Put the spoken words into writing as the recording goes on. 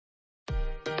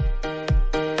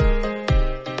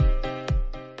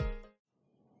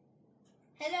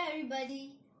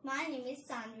everybody. My name is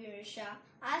Sanvi Risha.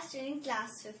 I study in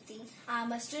class 15. I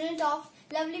am a student of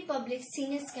Lovely Public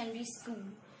Senior Secondary School.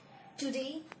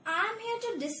 Today, I am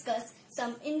here to discuss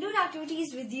some indoor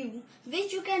activities with you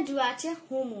which you can do at your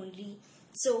home only.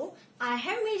 So, I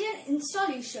have made an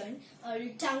installation, a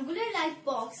rectangular like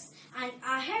box, and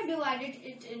I have divided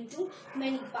it into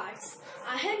many parts.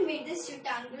 I have made this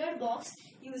rectangular box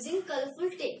using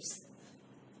colorful tapes.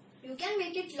 You can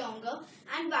make it longer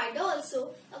and wider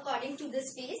also according to the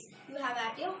space you have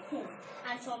at your home.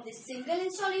 And from this single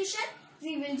installation,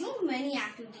 we will do many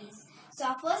activities. So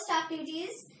our first activity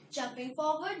is jumping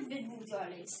forward with both your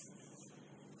legs.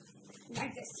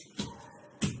 Like this.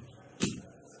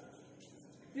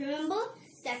 Remember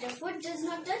that your foot does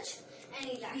not touch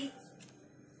any line.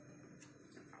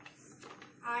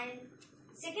 And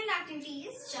second activity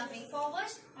is jumping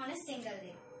forward on a single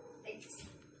leg. Like this.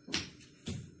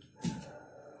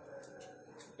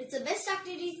 It's the best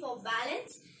activity for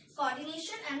balance,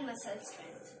 coordination and muscle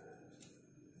strength.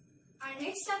 Our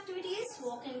next activity is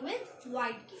walking with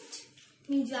wide gait.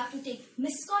 Means you have to take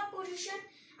mid-squat position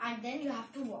and then you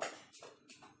have to walk.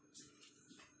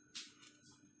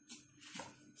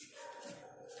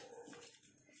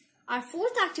 Our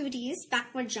fourth activity is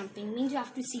backward jumping. Means you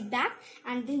have to sit back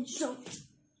and then jump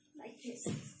like this.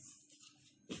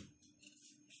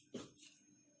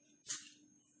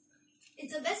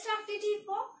 It's the best activity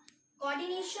for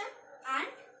coordination and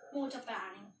motor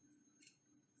planning.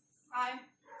 Our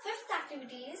fifth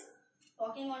activity is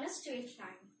walking on a straight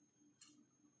line.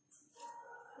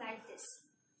 Like this.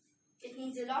 It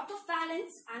needs a lot of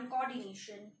balance and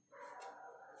coordination.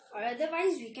 Or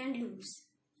otherwise we can lose.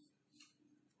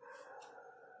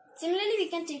 Similarly, we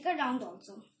can take a round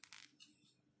also.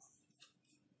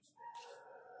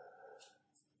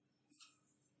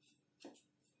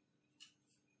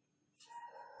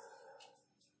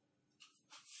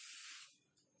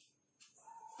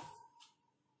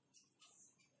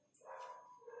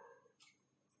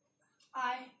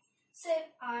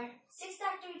 Our sixth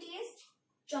activity is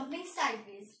jumping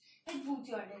sideways with both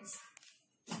your legs.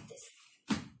 Like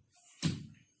this.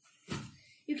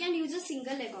 You can use a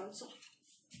single leg also.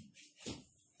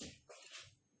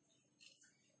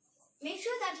 Make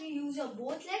sure that you use your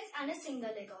both legs and a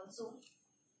single leg also.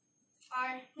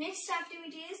 Our next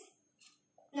activity is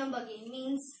number game.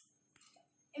 Means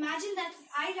imagine that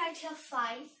I write here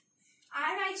 5,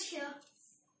 I write here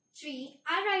 3,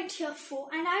 I write here 4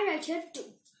 and I write here 2.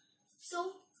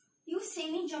 So, you say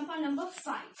me jump on number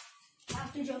 5. I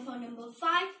have to jump on number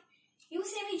 5. You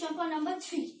say me jump on number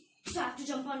 3. So, I have to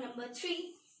jump on number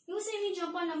 3. You say me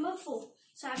jump on number 4.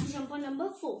 So, I have to jump on number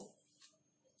 4.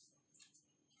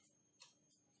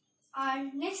 Our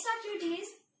next activity is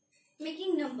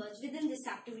making numbers within this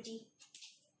activity.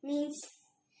 Means,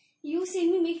 you say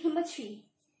me make number 3.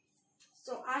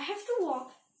 So, I have to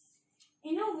walk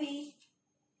in a way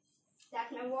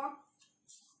that my walk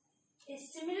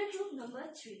is similar to number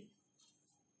 3.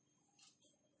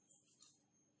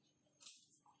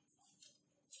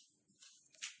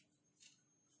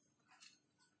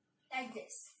 Like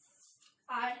this.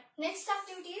 Our next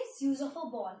activity is use of a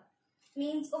ball.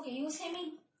 Means, okay, you say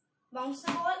me bounce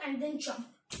the ball and then jump.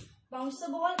 Bounce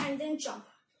the ball and then jump.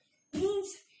 Means,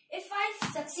 if I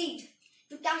succeed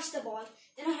to catch the ball,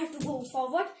 then I have to go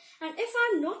forward. And if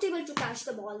I am not able to catch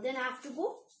the ball, then I have to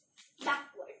go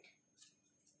backward.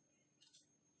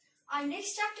 Our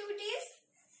next activity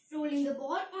is rolling the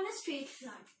ball on a straight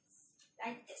line.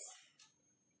 Like this.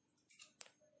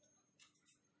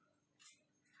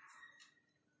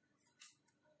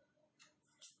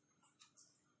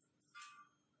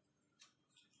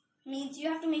 Means you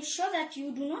have to make sure that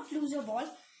you do not lose your ball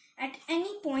at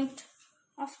any point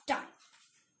of time.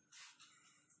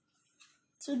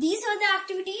 So these are the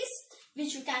activities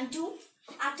which you can do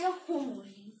at your home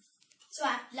only. So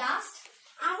at last,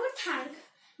 I would thank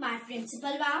my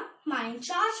principal ma'am, my in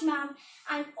charge ma'am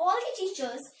and all the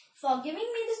teachers for giving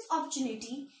me this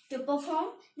opportunity to perform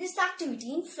this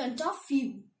activity in front of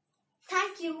you.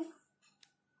 Thank you.